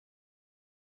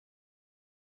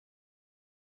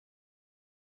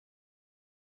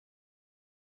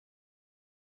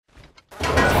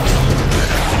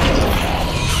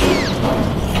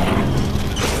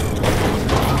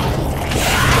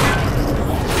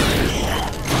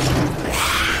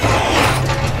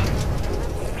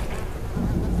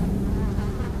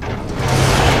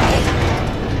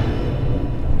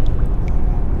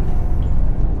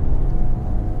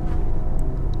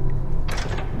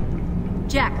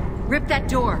Rip that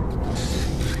door.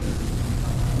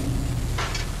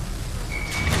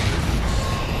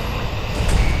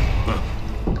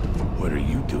 What are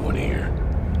you doing here?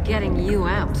 Getting you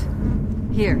out.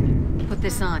 Here, put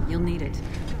this on. You'll need it.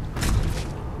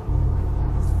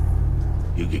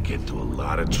 You could get into a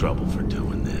lot of trouble for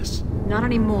doing this. Not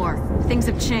anymore. Things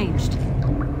have changed.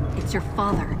 It's your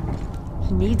father.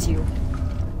 He needs you.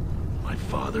 My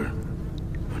father?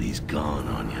 But he's gone,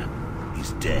 Anya.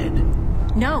 He's dead.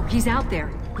 No, he's out there.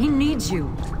 He needs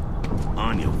you.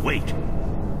 Anya, wait.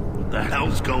 What the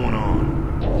hell's going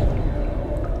on?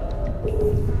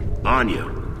 Anya.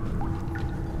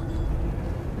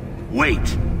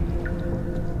 Wait.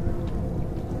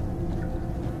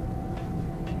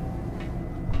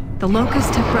 The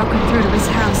Locusts have broken through to his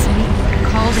house and he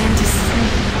called in to say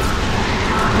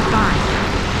goodbye.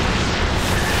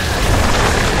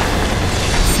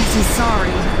 Says he's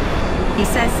sorry. He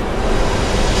says...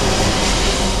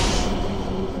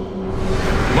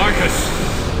 Marcus,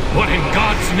 what in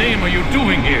God's name are you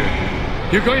doing here?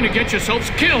 You're going to get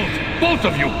yourselves killed, both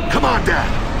of you. Come on, Dad.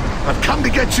 I've come to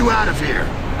get you out of here.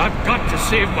 I've got to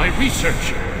save my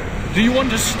research. Do you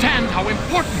understand how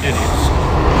important it is?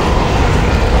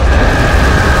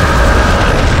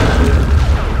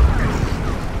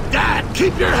 Dad,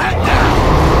 keep your head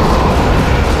down!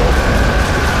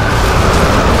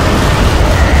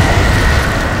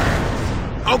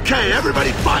 Okay,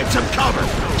 everybody find some cover.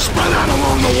 Spread out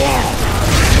along the wall.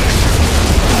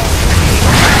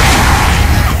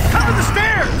 Cover the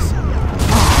stairs!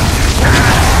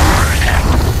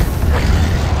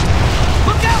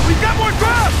 Look out, we've got more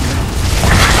grubs!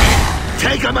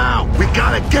 Take them out. We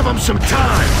gotta give them some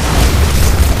time.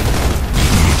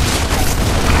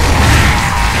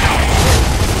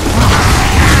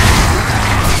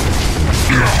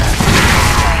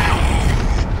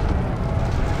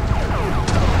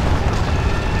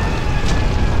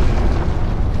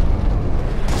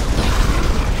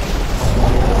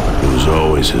 It was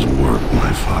always his work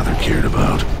my father cared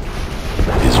about.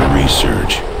 His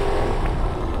research.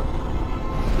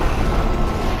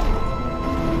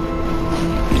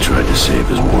 He tried to save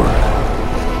his work.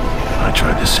 I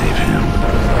tried to save him.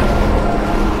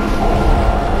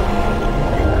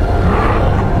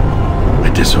 I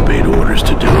disobeyed orders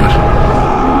to do it,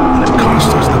 and it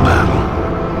cost us the battle.